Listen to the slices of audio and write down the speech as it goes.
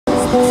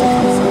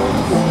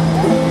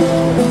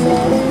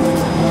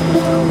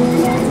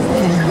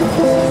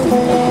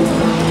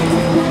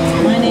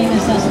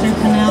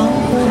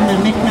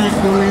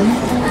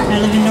I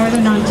live in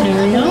Northern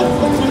Ontario.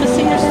 I'm a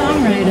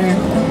singer-songwriter.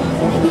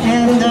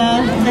 And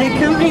I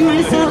accompany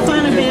myself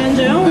on a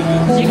banjo,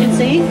 as you can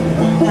see.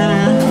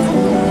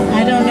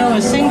 I don't know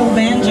a single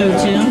banjo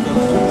tune.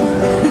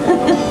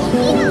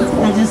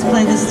 I just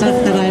play the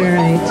stuff that I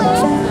write.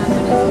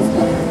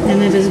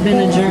 And it has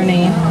been a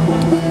journey.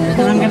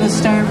 And I'm going to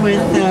start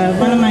with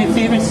one of my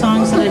favorite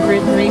songs that I've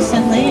written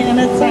recently, and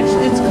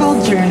it's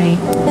called Journey.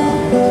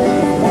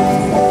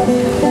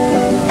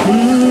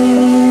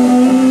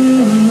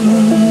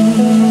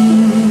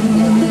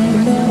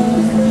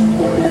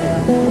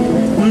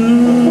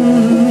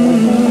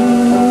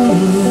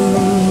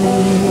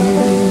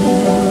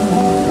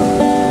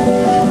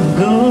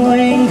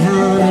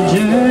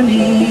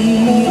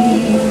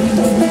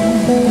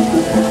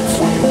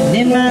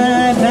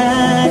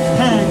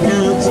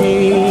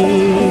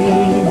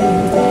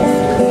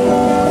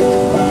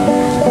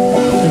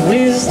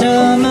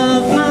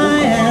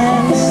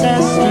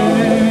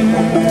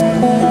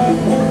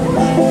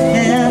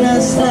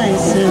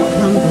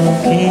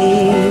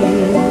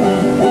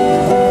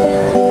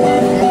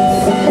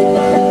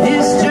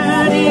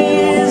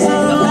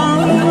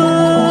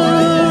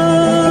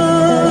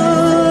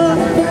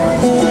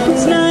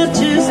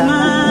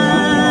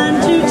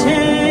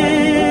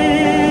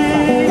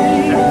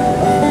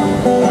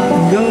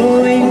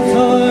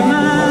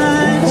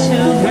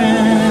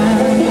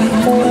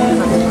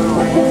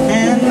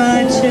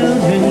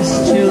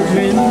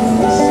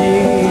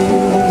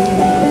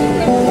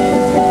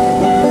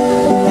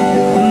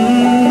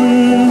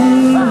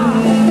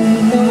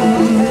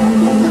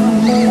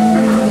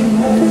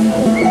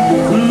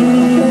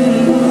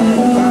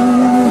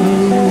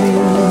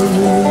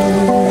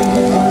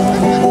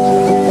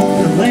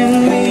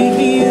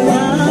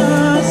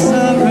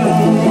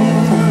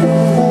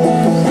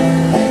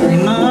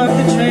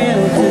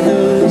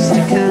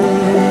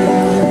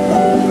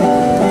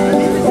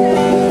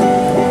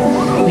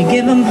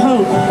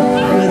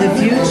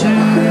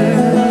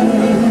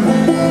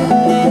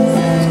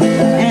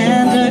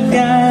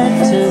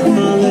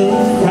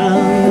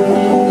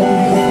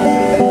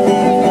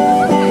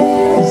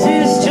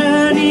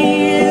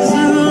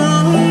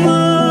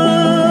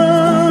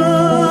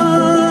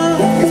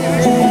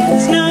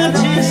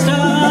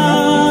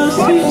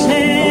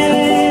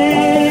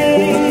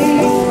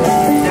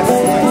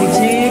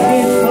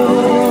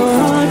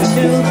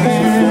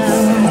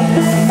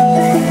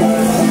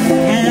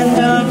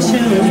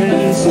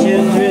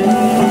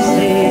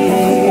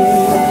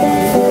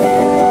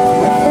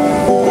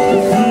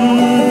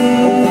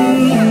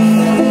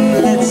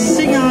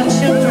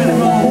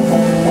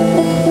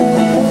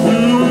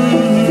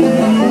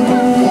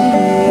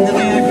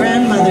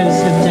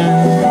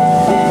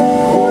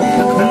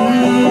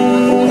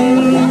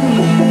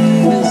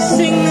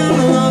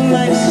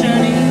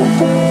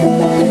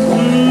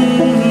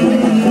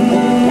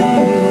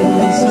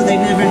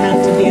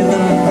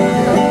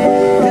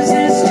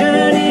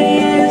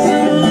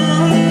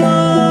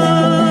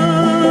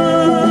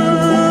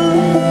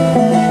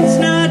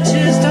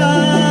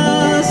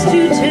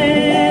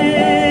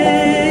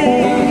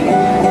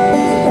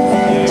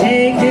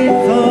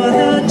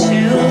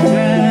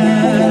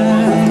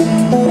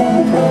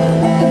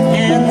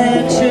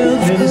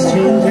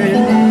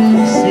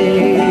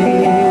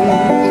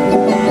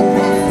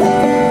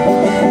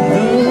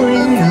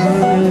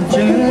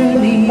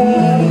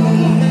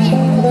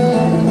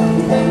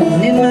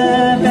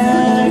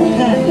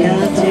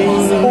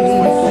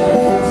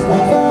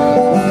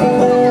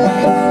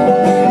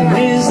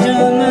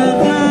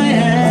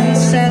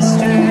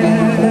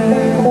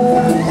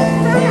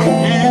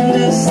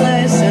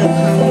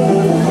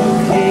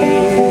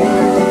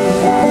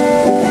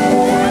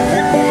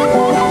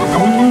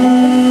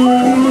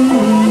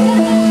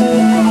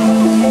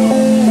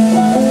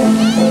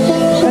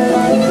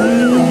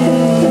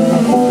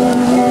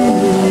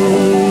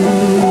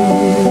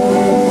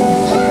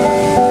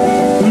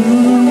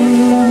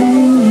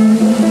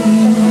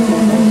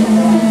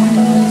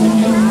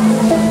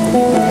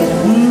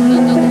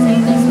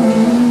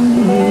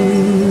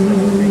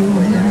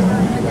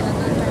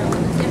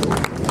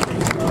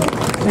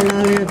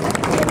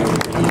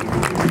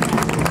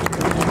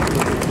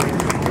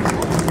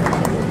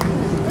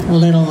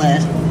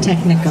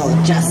 Technical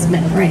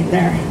adjustment right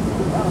there.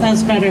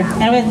 That's better.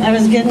 I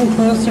was getting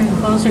closer and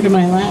closer to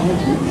my lap.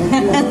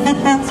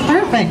 That's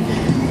perfect.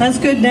 That's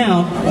good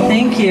now.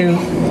 Thank you.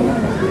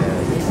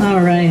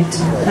 All right.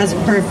 That's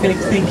perfect.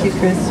 Thank you,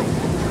 Chris.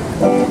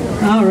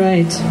 All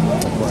right.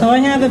 So I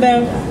have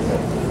about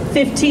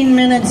 15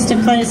 minutes to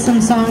play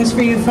some songs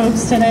for you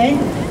folks today.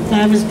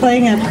 I was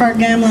playing at Park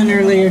Gamblin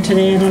earlier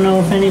today. I don't know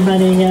if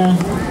anybody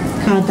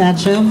caught that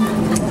show.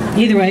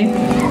 Either way.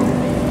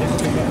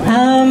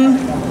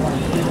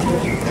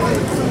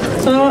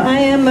 So I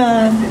am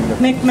a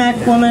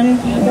Micmac woman.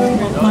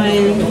 My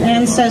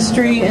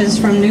ancestry is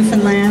from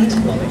Newfoundland,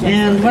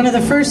 and one of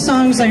the first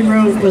songs I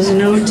wrote was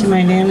an ode to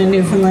my Nan in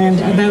Newfoundland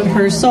about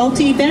her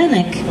salty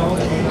bannock,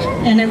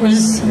 and it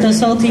was the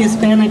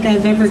saltiest bannock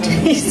I've ever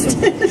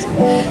tasted.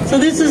 So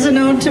this is an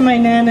ode to my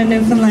Nan in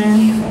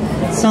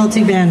Newfoundland,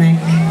 salty bannock.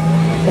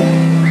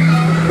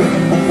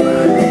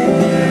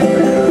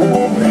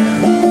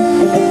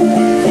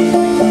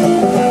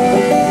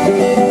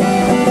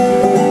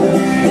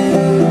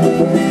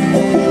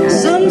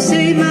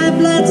 Say my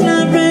blood's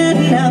not red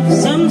enough,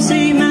 some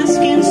say my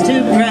skin's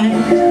too bright.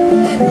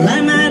 Well,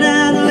 I might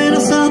add a little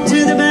salt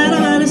to the batter,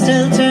 but it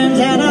still turns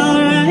out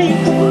alright.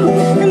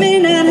 I may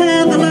not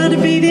have a lot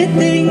of beaded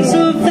things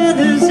or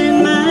feathers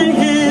in my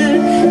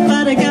hair,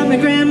 but I got my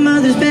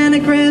grandmother's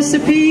bannock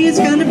recipe. It's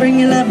gonna bring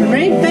your loving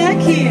right back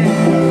here.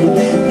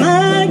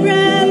 My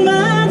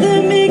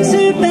grandmother makes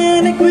her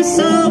bannock with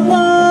salt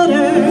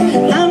water.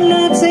 I'm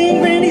not saying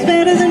Granny's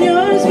better than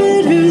yours,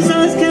 but who's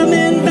always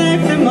coming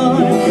back for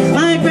more?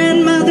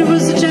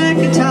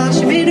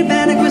 She made a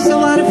bannock with the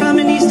water from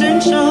an eastern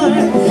shore.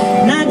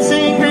 Not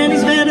saying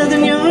Granny's better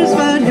than yours,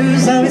 but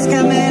who's always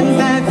coming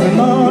back for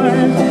more?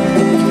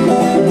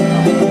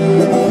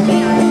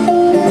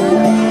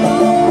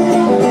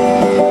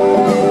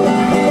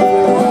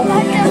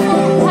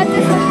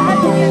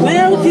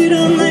 Well, if you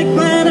don't like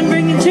what I'm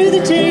bringing to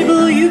the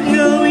table, you can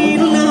go eat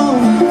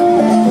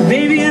alone.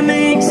 Baby, I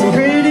make some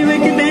pretty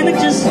wicked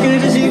bannock just as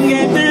good as you can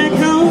get back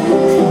home.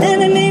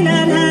 And I may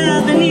not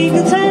have an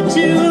eagle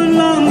tattoo or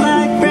long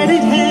black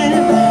braided hair,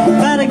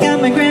 but I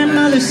got my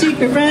grandmother's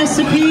secret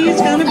recipe.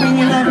 It's gonna bring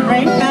your love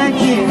right back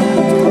here.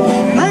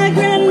 My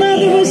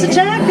grandmother was a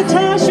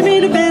Jackataw. She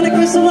made a bannock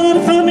with the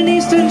water from an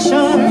eastern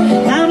shore.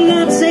 I'm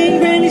not saying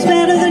Granny's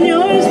better than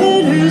yours,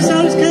 but who's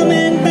always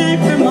coming back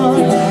for more?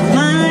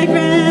 My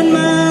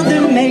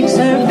grandmother makes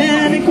her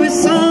bannock with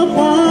salt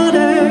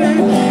water.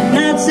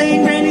 Not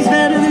saying Granny's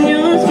better than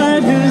yours,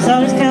 but who's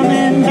always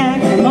coming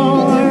back for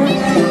more?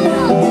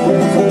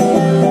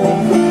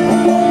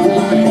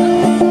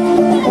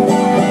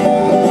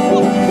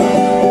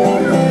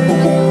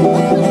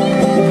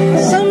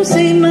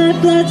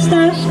 Blood's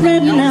not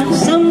red enough,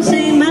 some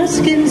say my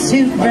skin's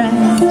too bright.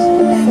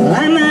 Well,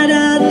 I might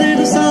add a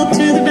little salt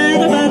to the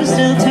batter, but it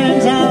still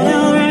turns out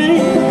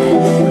alright.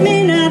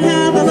 May not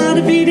have a lot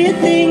of beaded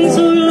things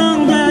or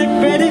long black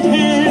braided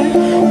hair,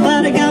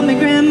 but I got my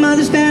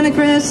grandmother's bannock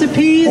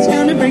recipe. It's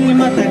gonna bring your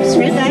mother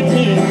straight back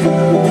here.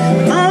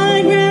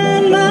 My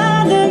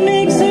grandmother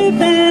makes her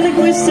bannock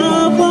with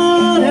salt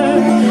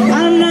water.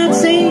 I'm not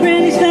saying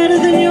Granny's better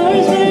than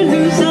yours, but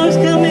who's always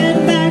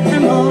coming back for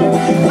more?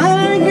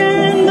 My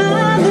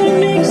grandmother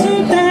makes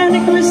her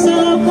bannock with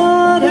salt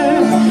water.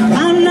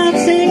 I'm not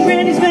saying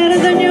Granny's better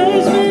than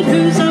yours, but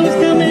who's always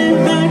coming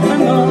back for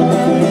more?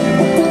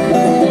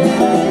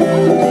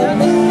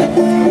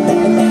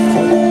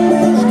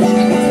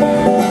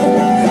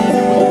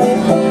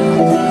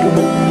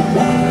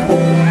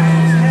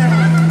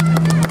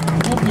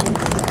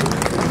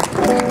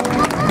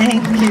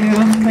 Thank you,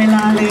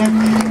 Melalik.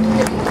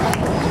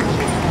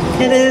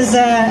 It is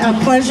a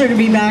pleasure to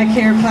be back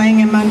here playing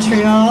in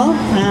Montreal.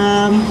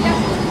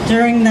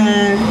 During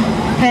the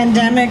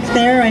pandemic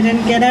there, I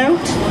didn't get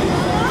out.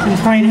 I'm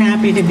quite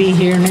happy to be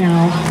here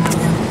now.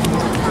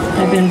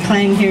 I've been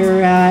playing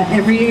here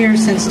every year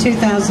since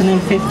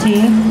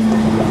 2015.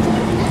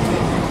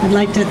 I'd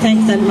like to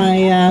think that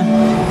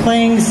my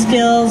playing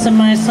skills and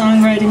my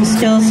songwriting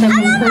skills have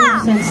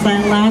improved since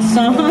that last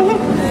song.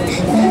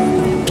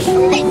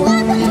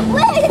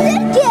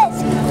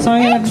 So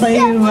I'm going to play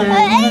you one of the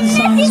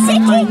songs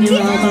from my new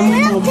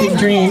album called Big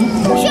Dream.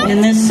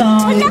 And this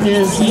song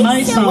is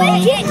my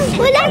song.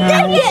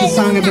 It's a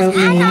song about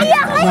me,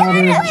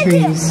 Water of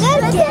Trees.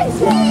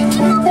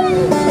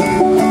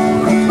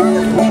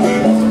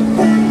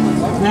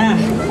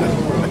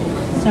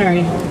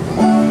 Sorry.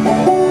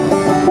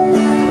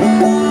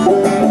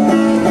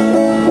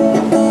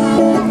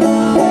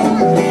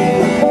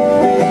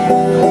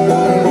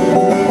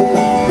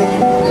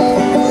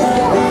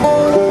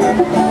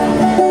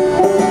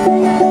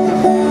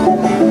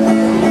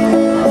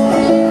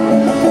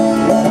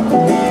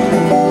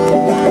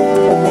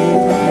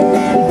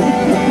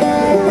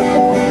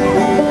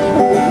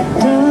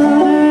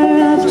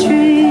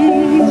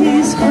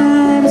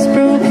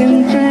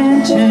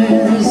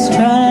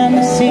 Trying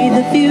to see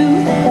the view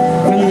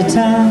from the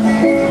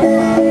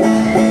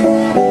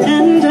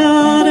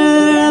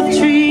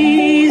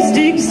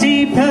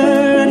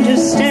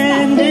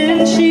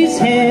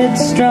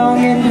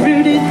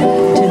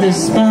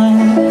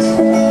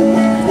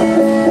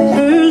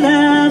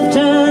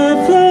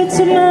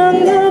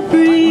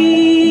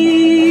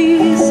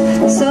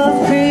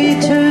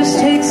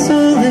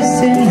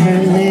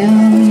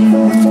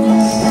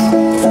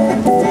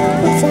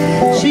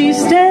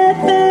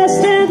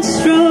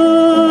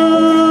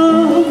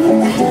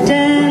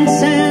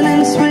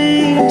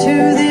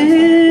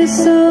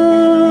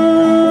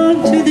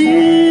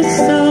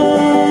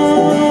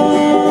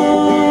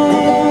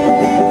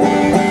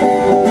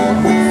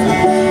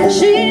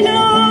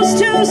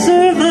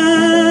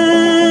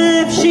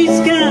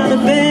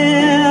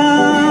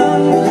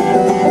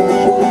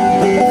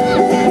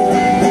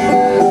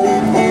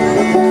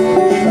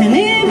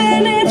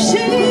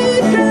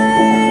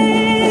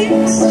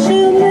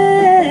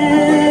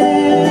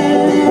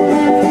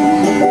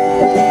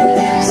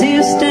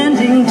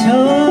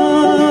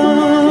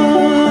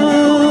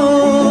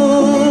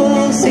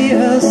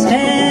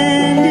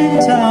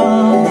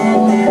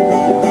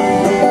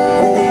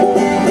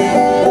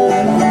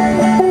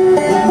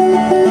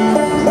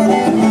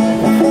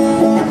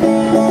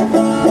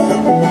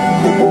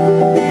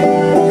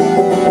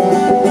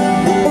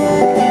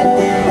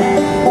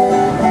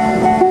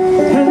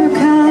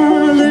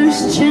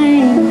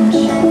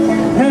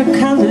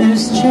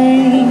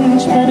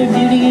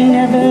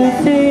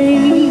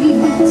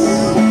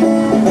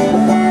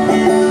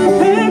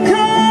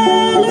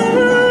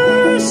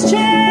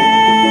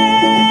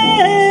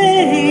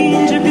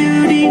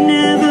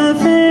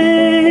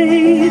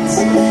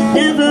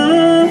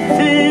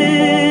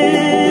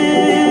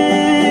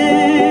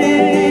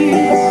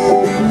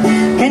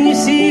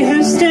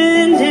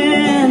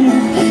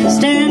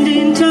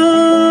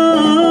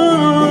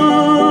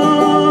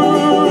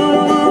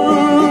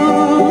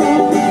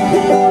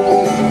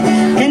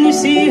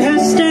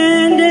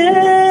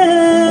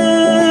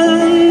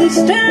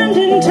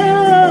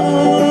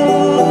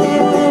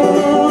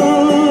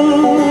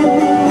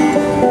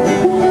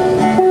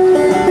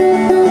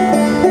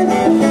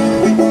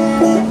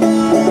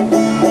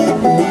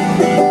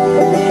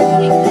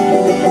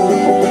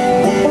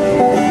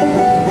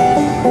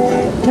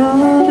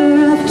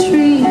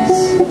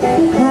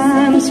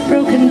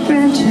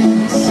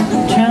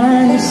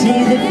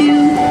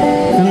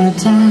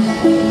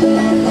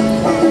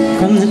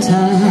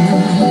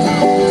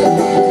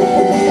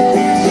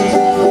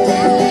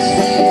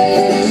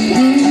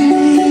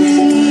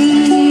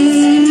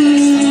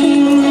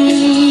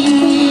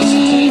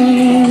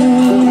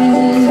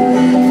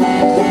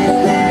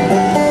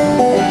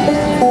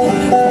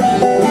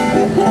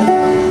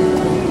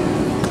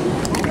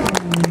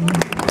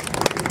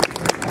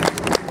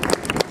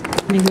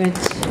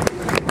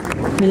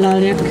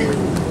Lalik.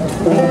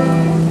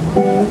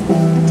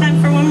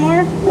 Time for one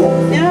more?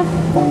 Yeah?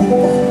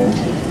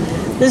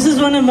 This is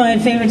one of my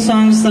favorite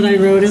songs that I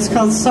wrote. It's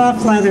called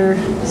Soft Leather.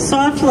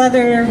 Soft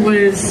Leather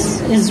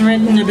is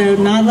written about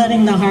not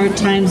letting the hard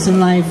times in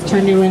life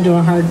turn you into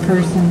a hard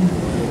person.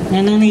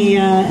 And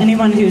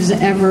anyone who's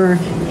ever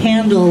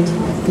handled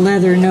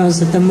leather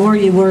knows that the more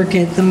you work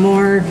it, the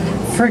more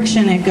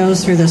friction it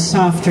goes through, the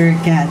softer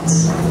it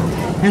gets.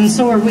 And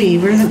so are we.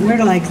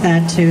 We're like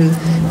that too.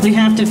 We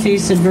have to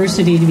face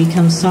adversity to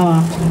become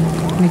soft.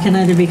 We can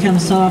either become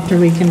soft or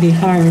we can be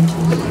hard.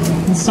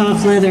 And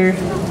Soft Leather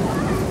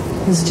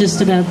is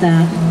just about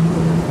that.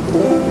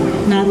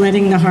 Not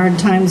letting the hard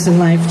times in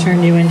life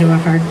turn you into a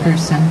hard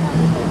person.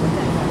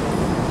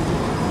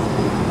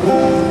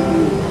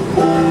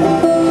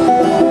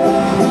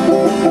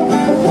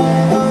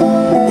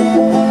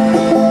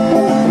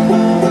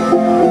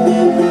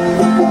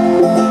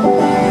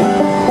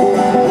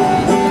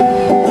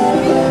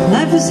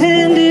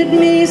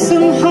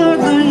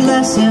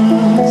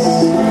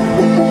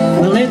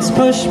 Well, it's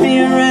pushed me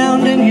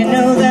around, and you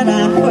know that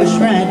I push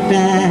right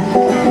back.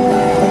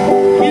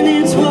 And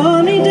it's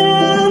worn me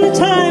down a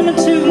time or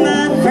two,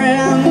 my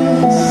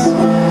friends,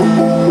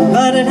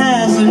 but it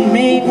hasn't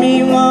made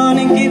me want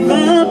to give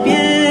up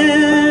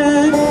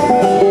yet.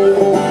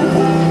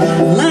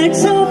 Like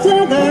soft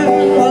leather,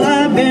 well,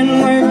 I've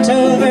been worked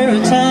over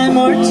a time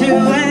or two,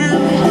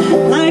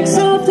 and like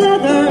soft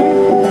leather,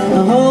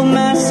 I hold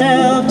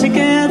myself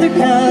together,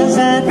 'cause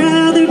I'd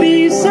rather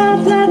be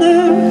soft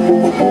leather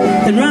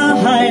than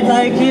rawhide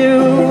like you.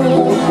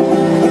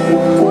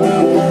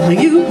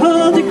 You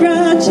hold the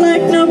grudge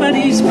like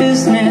nobody's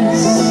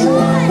business.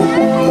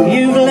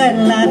 You've let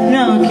life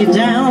knock you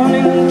down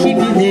and keep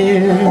you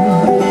there.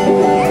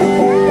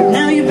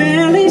 Now you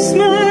barely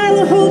smile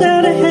or hold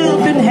out a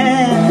helping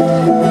hand.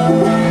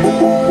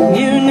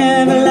 You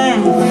never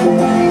laugh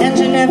and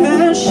you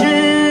never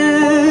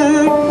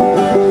share.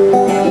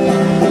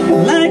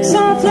 Like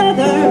soft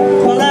leather,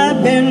 well,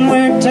 I've been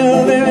worked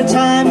over a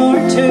time or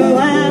two,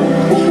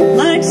 and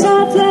like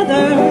soft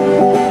leather,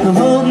 I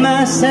hold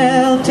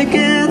myself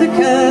together,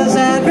 'cause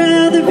I'd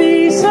rather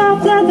be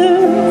soft leather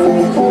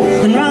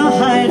than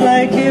rawhide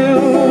like you.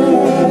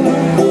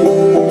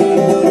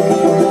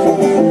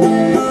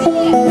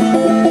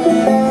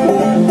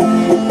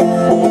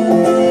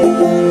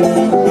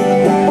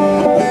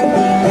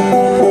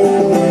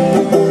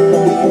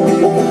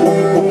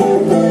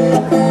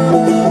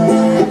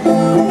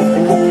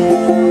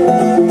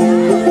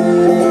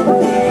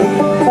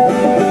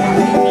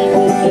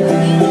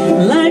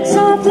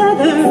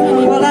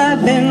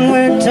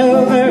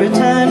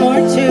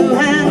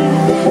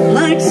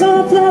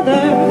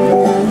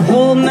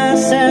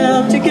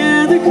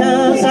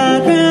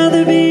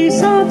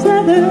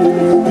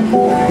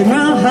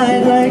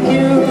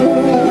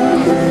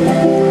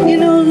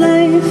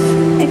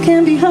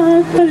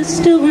 But it's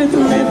still worth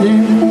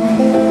living,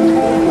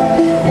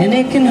 and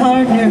it can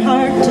harden your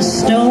heart to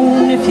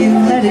stone if you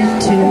let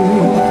it to.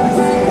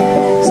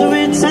 So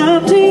it's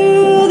up to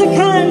you, the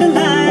kind of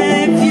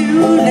life you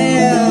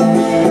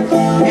live,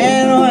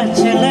 and what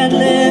you let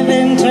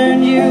living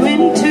turn you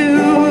into.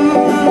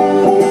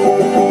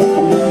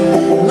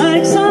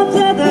 Like soft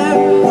leather,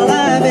 well,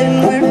 I've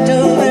been worked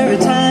over a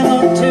time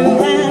or two,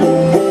 and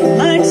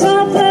like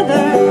soft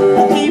leather,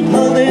 I keep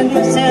holding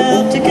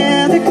myself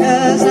together,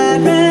 'cause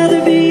I'd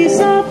rather be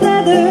soft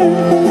leather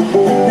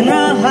than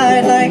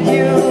rawhide like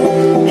you.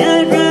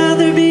 Yeah, I'd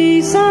rather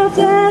be soft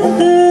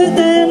leather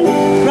than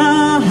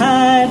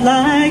rawhide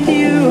like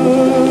you.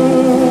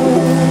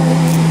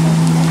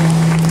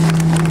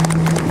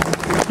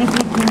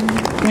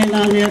 I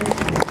love it.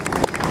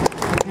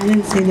 I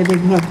didn't see the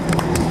big hook.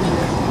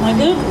 Am I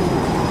good?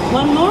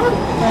 One more?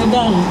 Or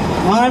done?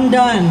 Oh, I'm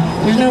done.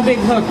 There's no big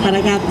hook, but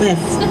I got this.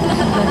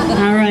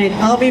 All right,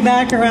 I'll be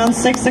back around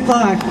 6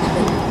 o'clock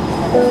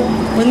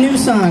with new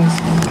songs.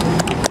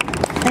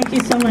 Thank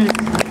you so much.